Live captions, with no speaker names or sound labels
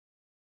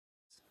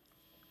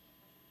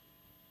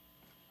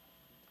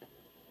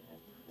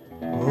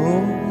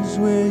knows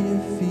where your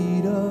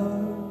feet are,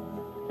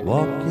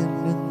 walking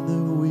in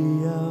the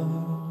wee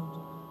hours,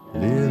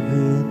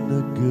 living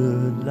a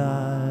good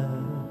life.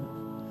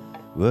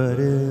 But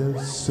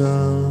if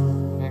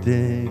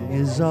something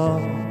is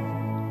off,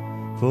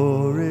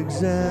 for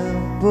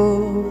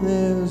example,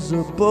 there's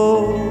a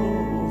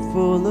bowl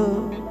full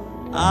of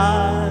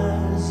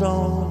eyes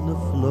on the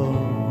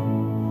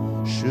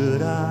floor,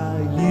 should I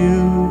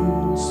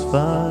use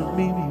find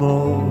me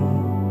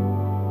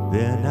more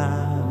than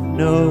I've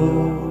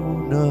known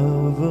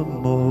of a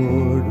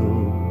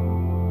mortal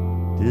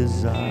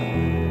desire?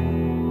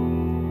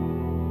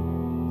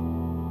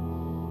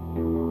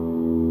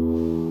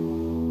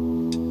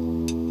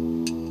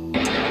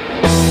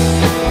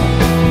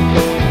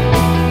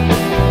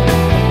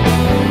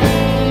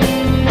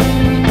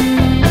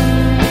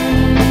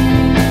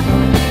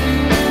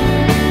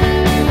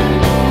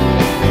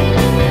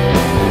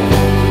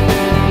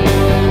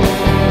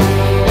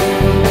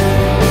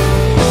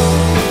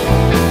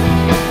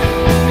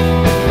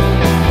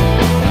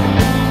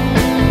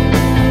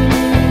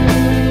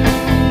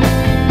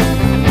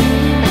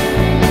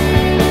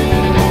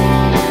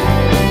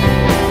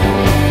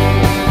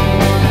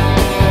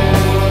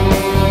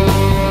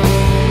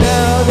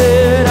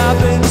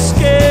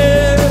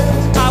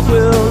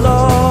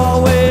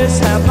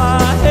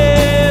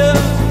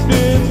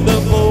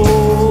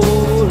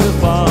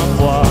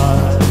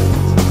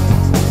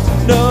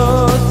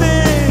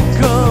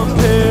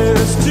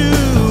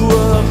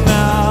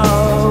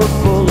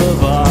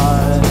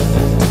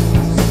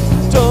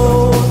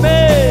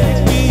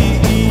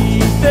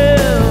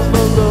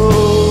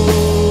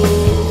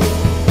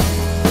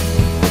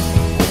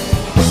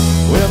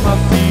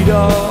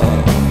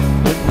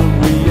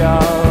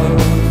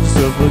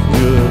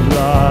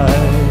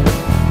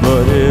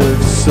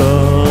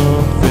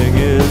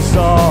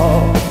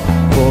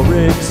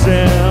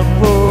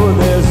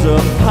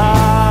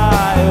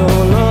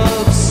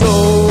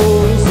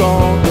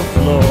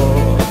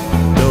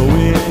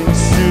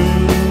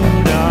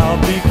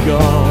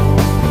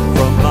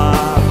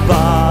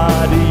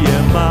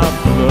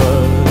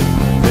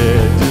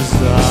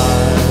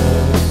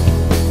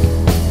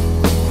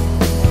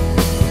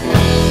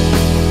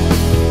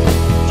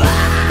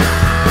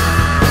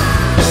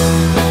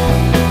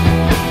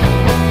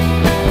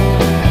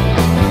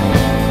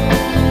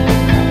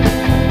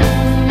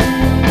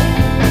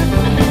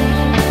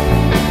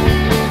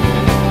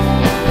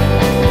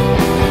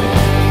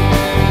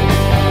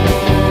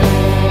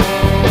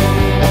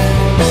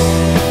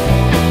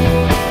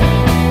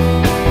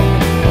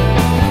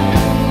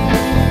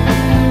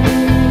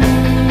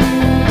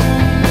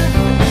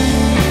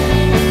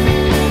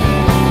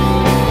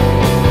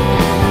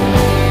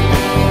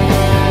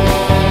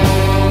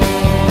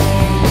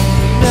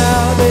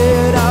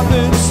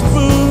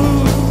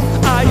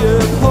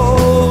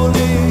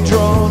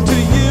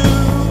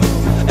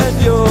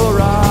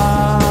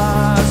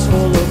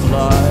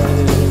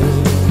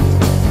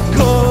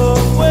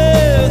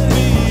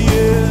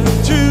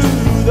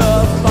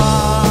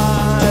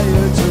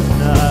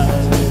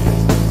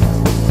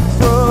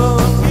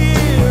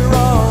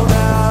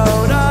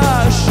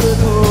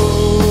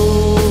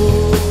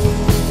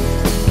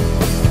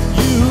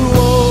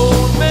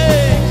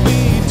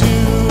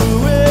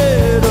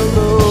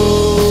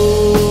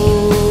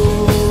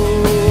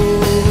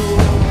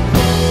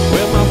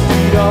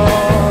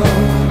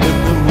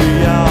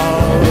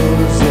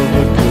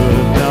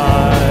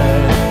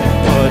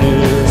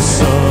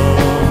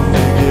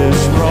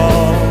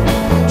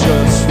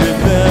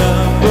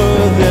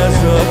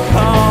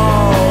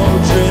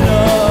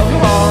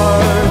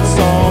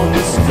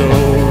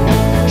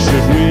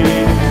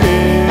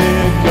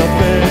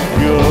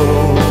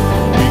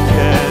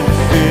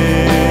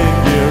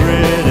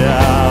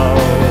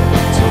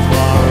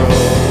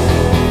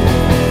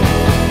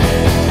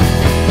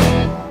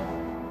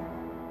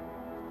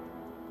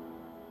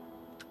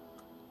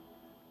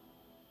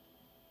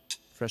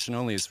 Fresh and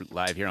Only is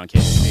live here on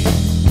KEXP.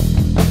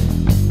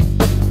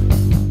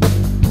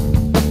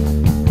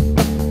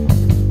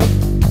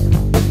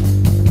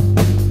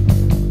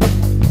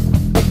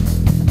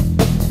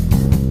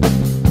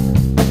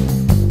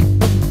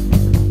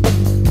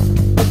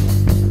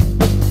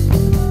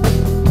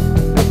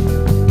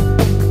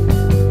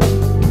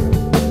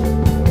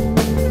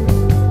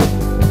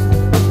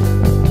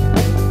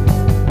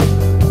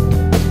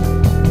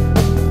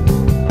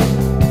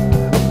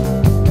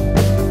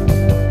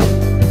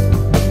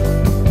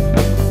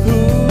 Who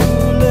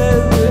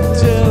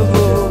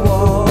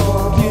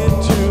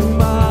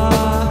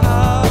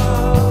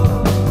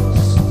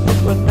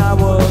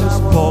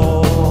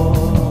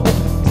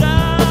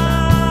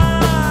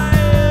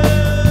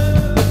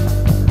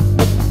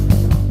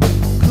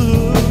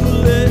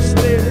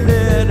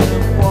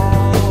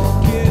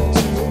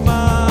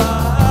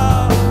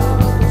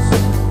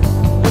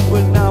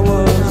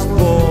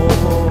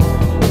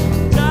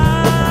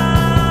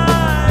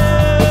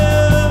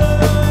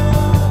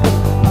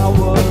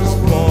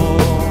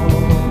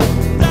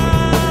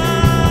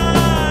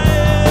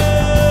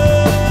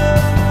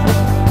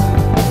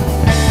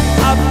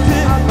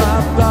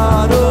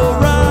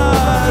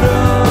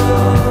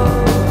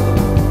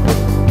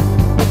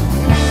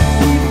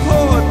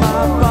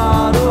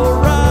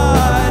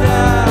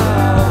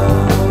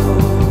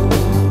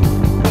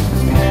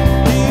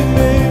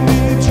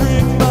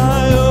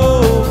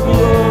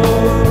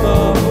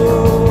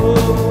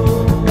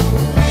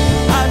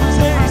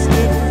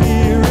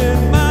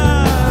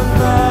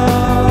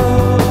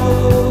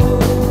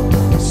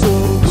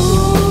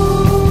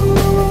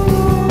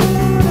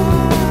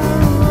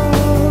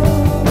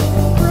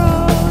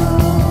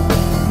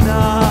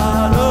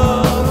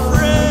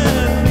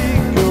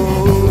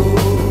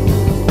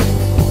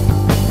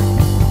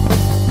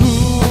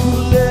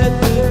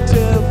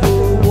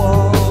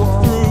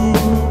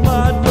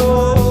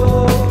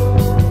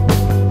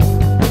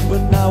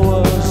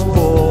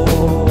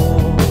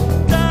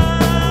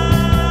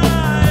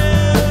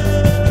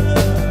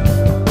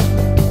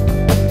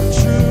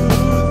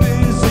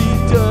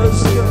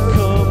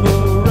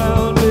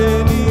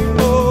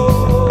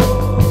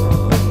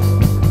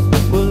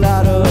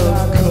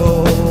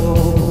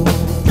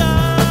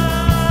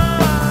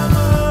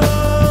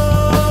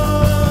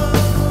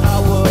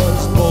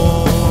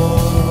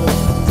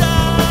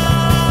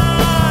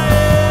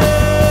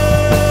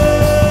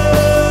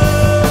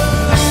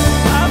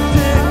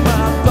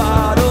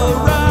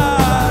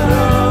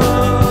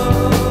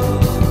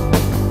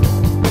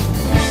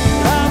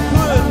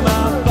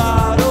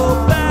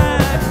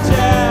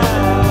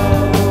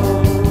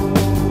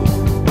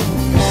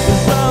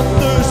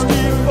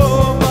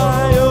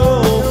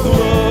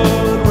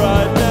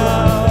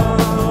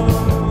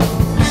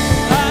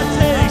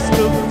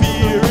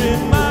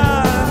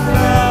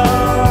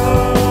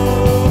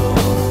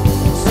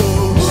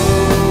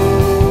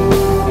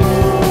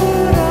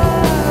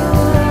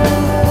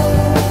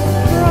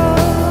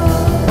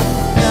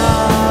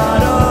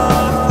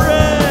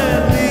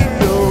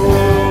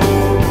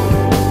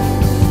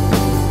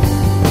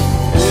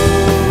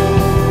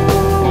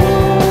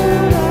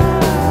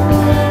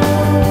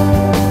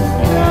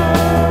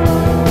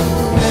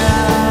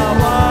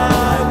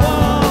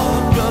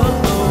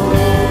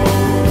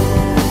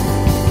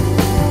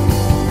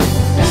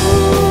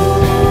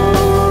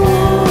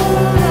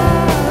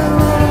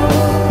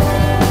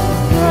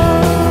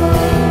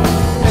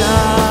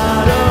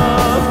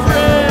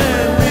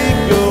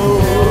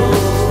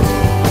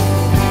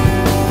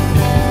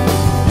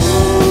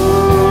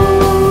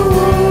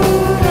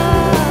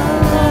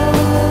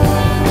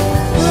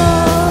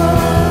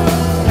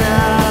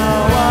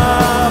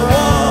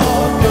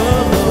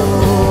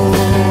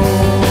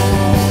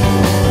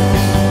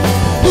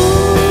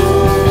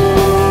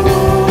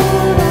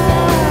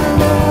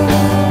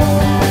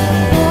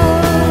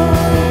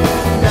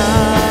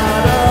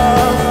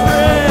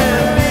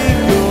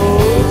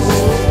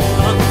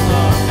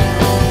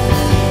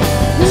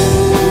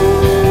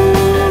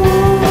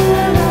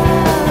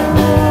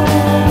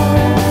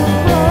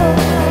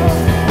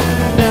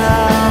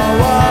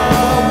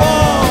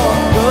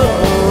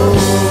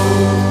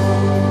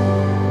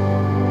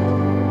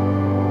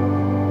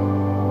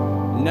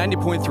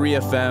 90.3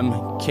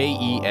 FM,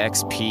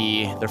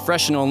 KEXP, the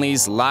Fresh and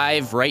Onlys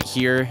live right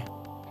here.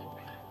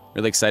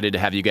 Really excited to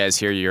have you guys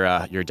here.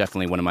 You're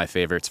definitely one of my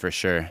favorites for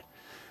sure.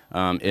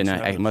 And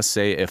I must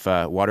say, if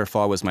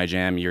Waterfall was my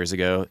jam years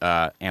ago,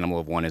 Animal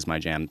of One is my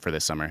jam for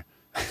this summer.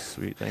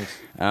 Sweet, thanks.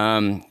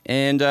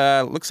 And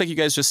looks like you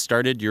guys just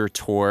started your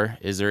tour.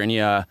 Is there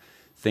any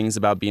things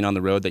about being on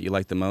the road that you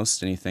like the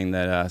most? Anything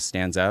that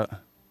stands out?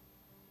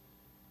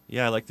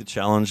 Yeah, I like the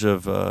challenge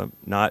of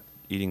not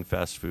eating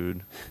fast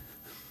food,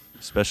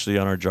 especially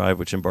on our drive,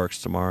 which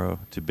embarks tomorrow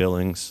to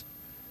Billings,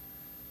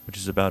 which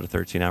is about a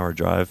 13-hour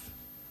drive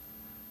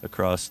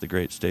across the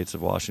great states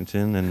of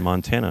Washington and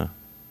Montana.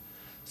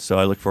 So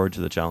I look forward to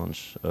the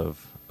challenge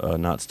of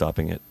not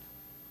stopping it.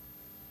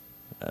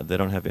 They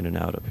don't have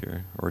In-N-Out up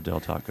here, or Del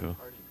Taco.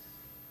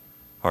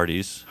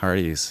 Hardee's.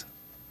 Hardee's.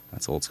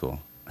 That's old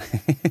school.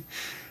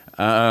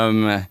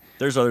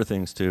 There's other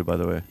things too, by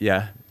the way.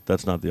 Yeah.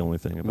 That's not the only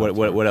thing about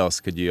what else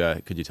could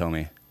you tell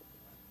me?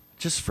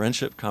 Just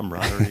friendship,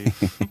 camaraderie.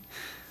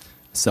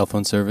 Cell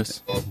phone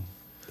service.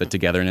 The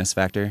togetherness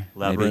factor.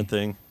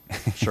 Labyrinthing,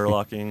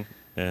 Sherlocking,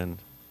 and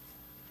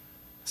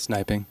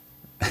sniping.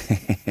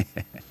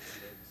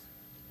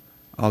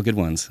 All good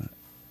ones.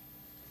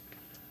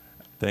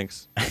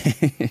 Thanks.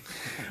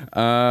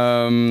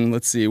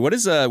 Let's see.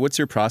 What's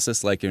your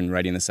process like in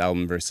writing this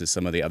album versus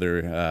some of the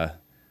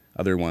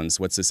other ones?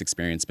 What's this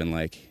experience been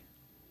like?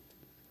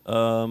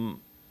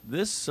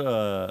 This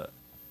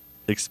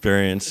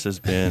experience has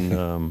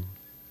been,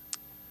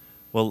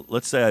 well,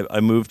 let's say I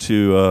moved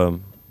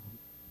to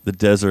the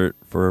desert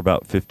for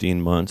about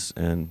 15 months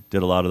and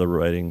did a lot of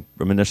the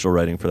initial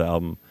writing for the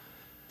album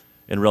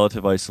in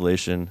relative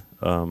isolation.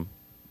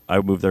 I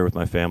moved there with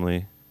my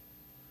family,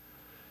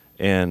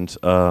 and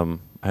I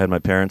had my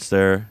parents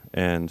there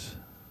and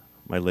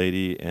my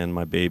lady and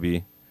my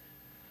baby,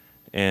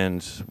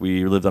 and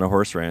we lived on a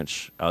horse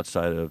ranch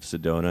outside of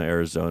Sedona,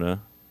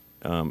 Arizona.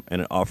 And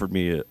it offered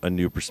me a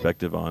new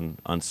perspective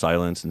on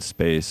silence and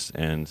space.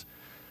 And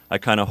I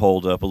kind of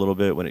holed up a little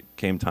bit when it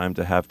came time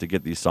to have to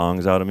get these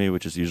songs out of me,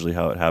 which is usually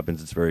how it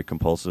happens. It's very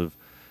compulsive.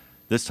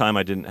 This time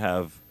I didn't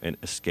have an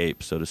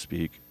escape, so to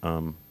speak,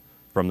 from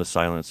the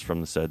silence,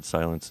 from the said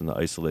silence and the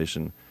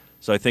isolation.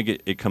 So I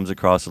think it comes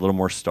across a little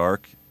more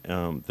stark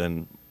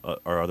than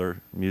our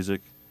other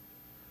music.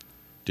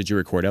 Did you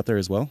record out there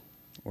as well?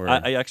 Or?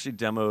 I actually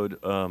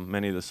demoed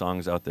many of the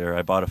songs out there.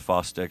 I bought a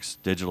Fostex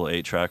digital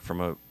 8-track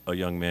from a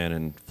young man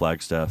in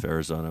Flagstaff,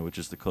 Arizona, which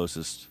is the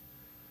closest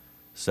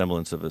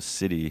semblance of a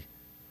city.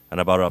 And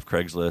I bought it off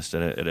Craigslist,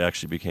 and it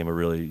actually became a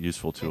really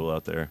useful tool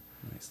out there.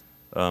 Nice.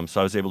 So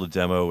I was able to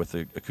demo with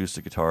the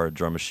acoustic guitar, a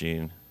drum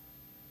machine,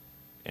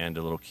 and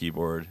a little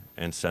keyboard,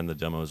 and send the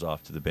demos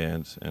off to the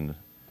band and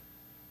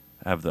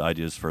have the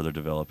ideas further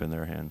develop in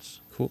their hands.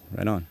 Cool,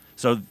 right on.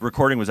 So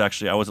recording was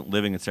actually, I wasn't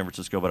living in San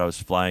Francisco, but I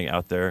was flying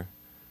out there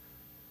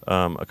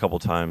a couple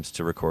times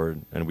to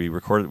record, and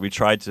we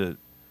tried to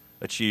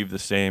achieve the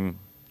same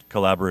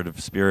collaborative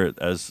spirit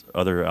as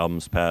other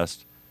albums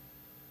past,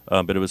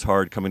 but it was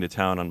hard coming to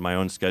town on my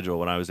own schedule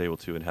when I was able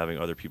to, and having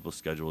other people's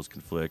schedules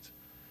conflict,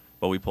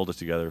 but we pulled it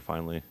together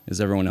finally.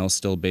 Is everyone else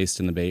still based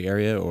in the Bay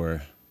Area,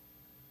 or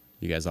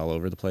you guys all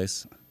over the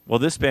place? Well,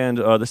 this band,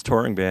 this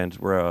touring band,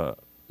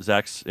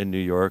 Zach's in New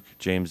York,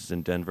 James is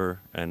in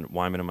Denver, and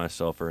Wyman and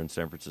myself are in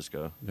San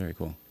Francisco. Very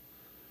cool.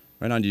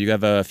 Right on. Do you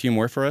have a few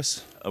more for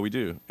us? We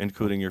do,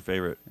 including your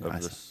favorite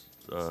of this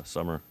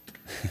summer.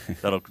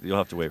 You'll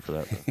have to wait for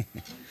that,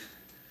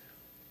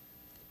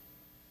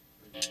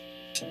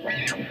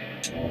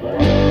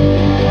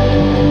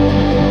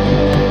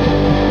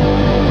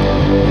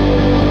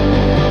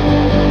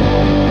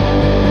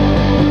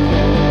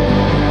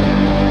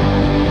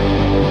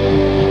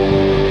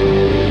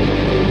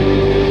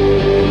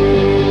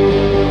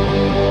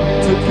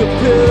 Took a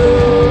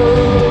pill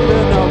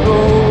and I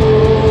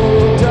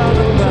rolled down a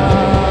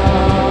mountain.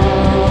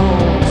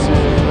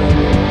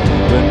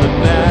 When the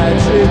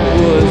magic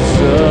was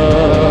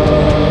up,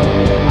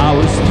 I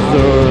was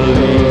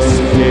thoroughly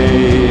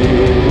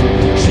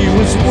scared. She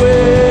was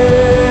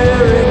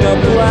wearing a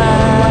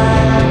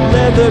black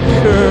leather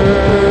curtain.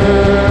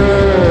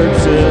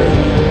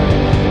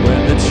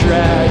 When the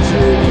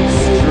tragedy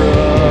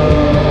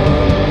struck,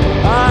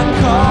 I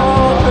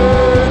called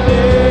her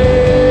name.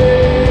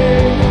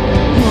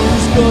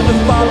 Who's gonna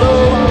follow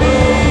me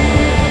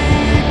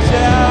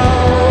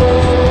down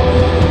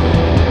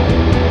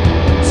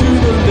to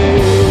the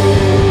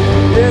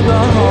lake in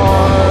the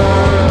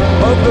heart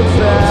of the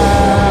valley?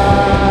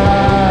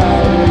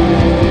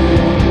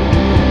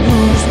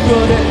 Who's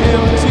gonna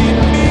empty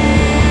me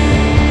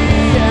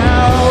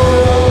out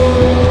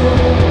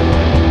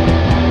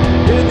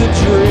in the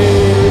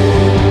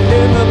drain,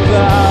 in the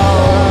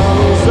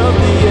bowels of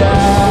the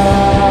alley?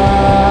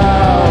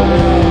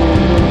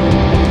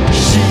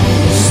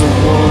 She's the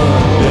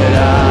one that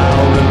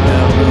I'll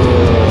remember.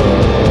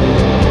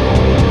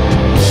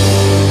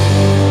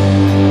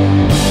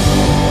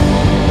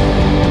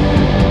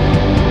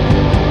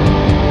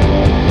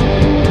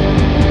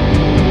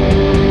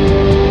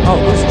 I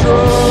was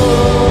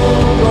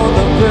drunk on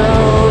the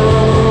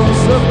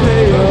bells of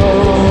Paonia.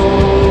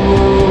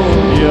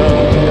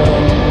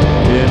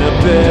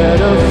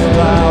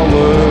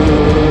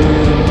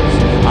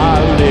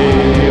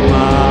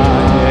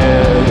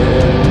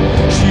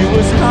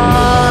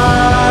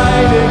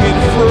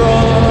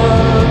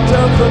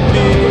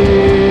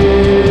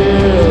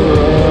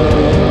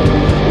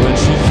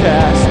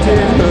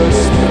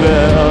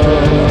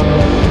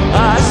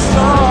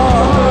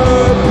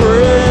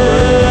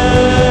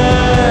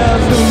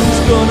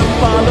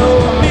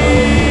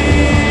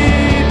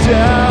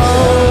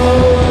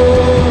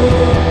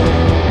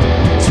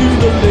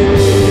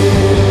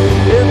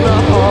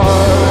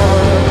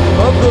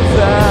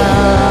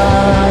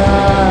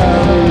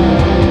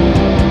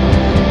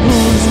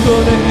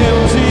 gonna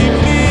empty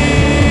me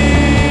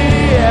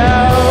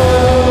out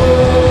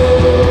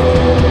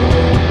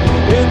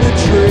in the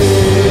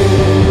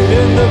train,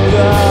 in the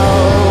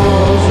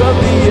bowels of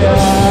the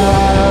alley.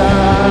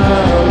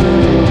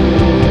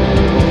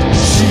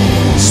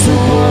 She's the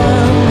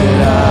one that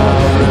I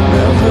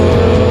remember.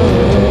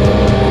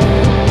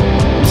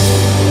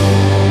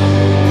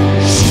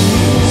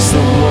 She's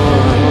the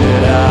one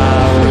that I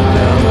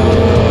remember.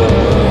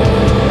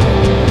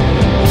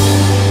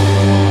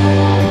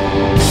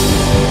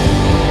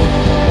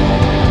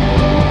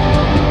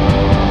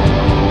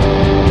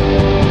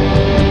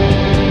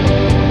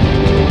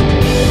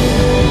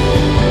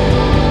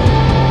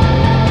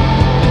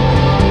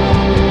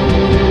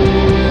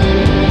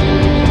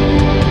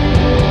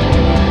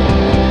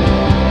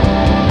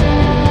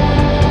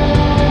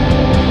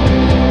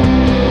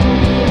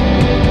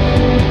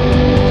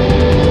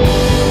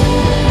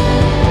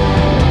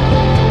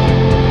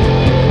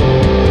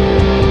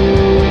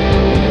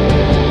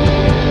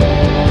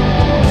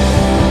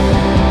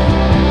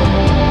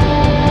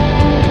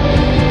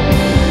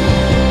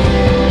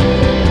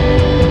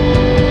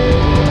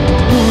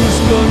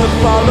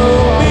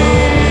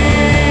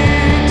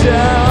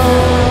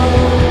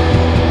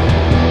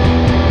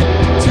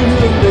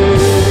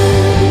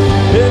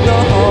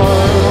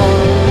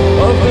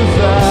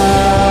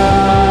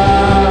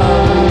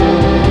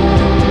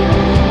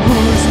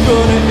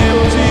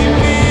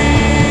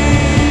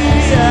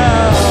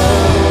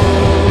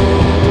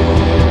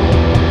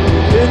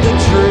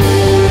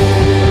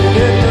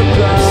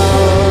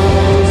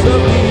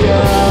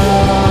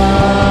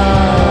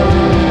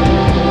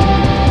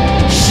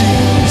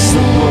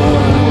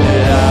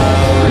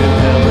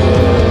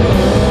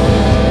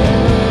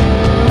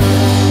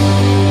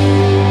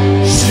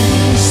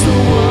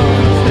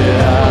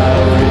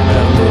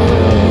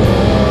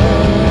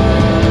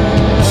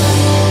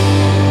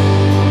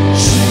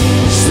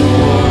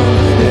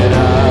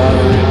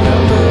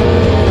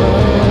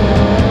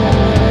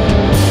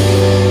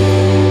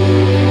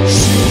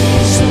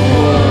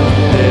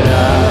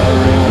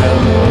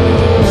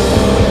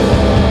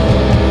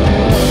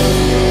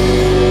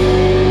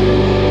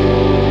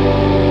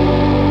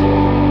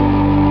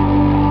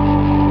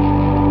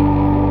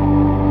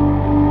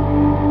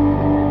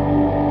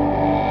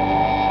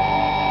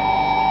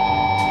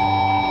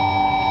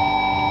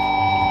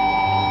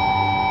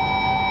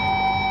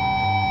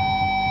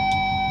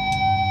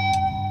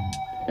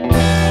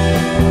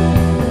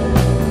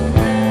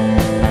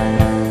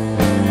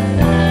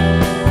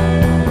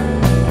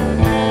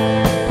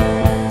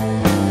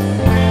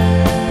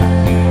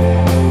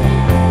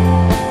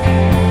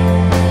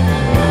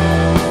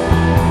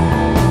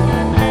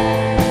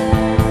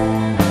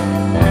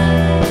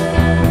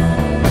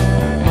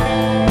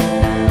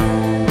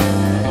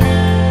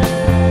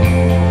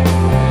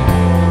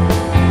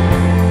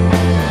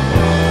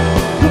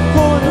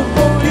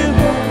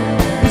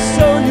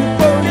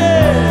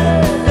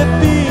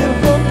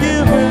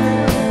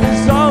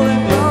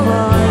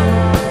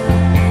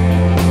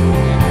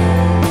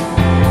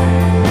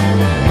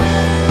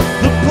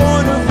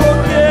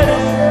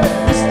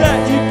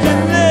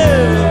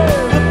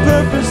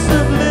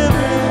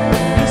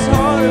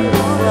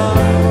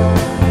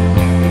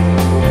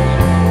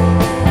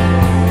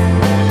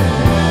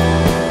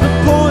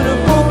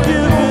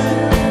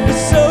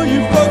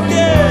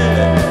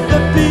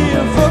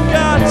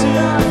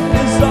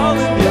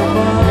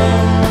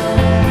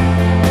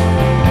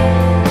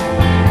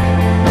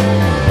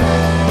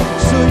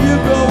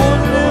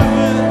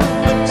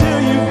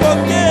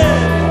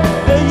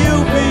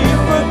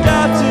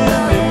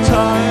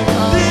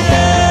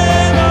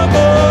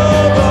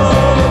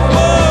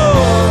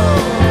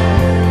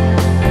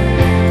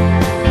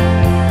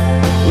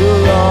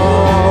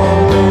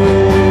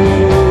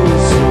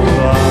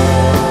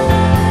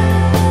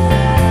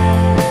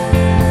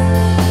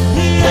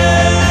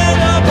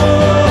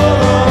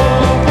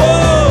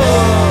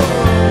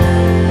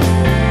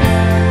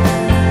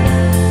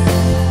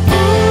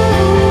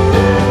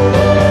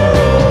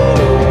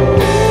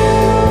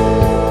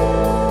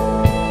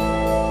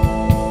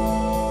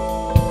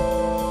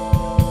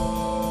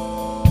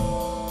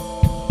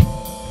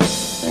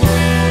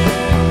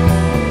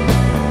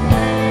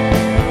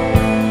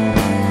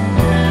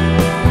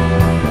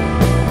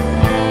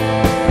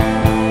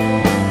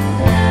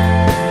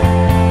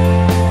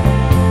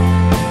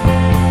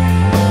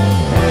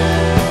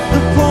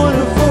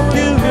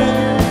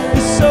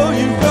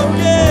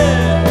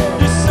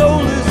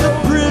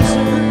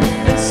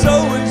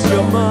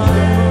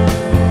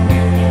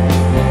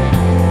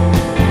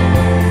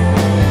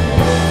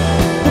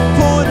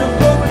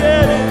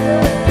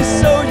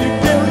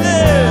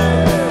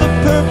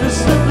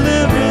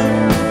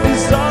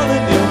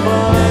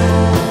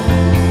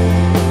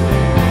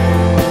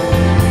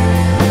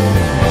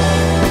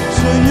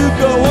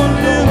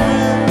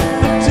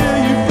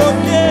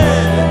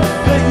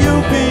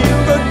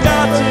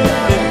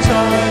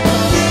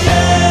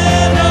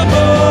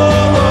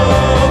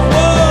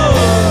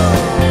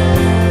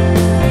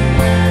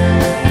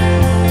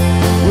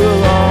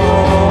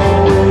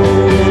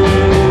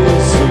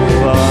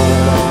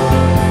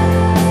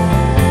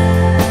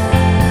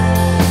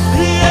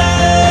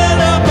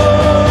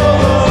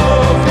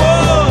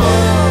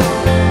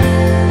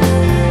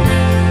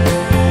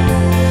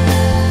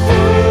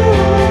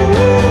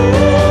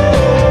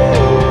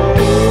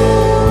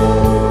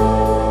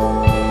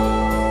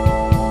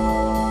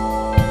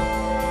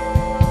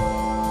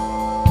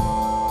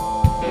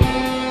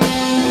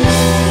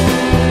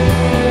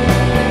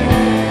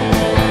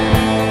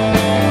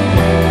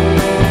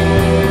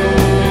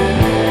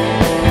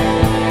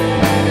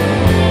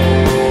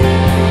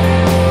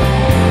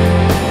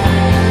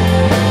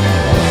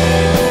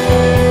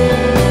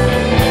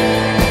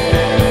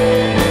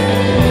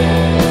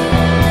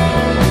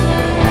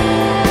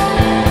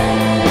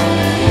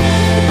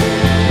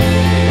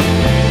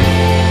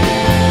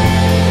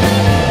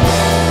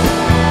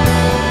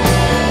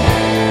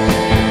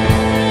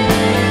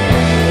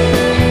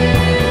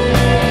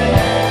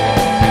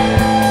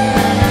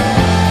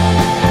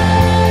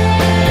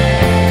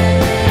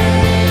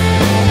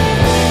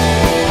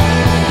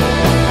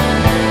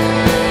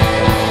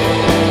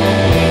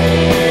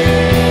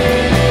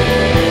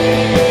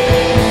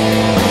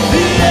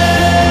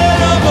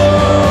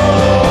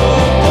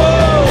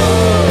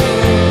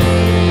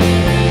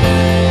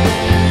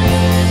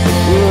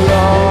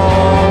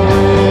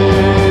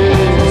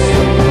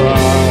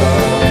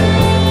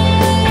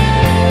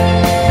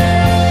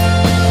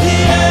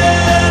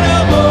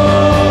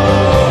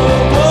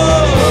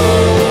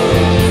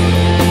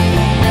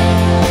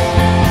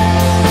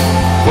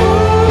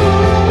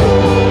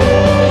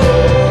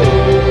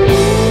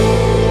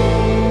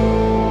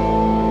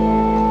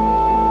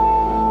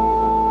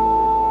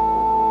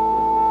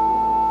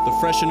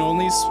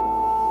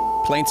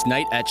 playing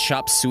tonight at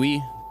Chop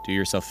Suey. Do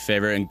yourself a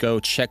favor and go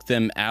check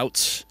them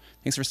out.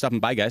 Thanks for stopping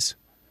by, guys.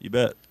 You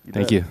bet.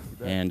 Thank you.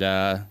 And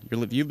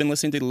you've been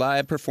listening to the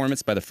live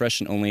performance by the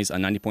Fresh and Onlys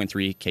on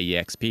 90.3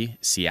 KEXP,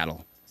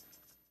 Seattle.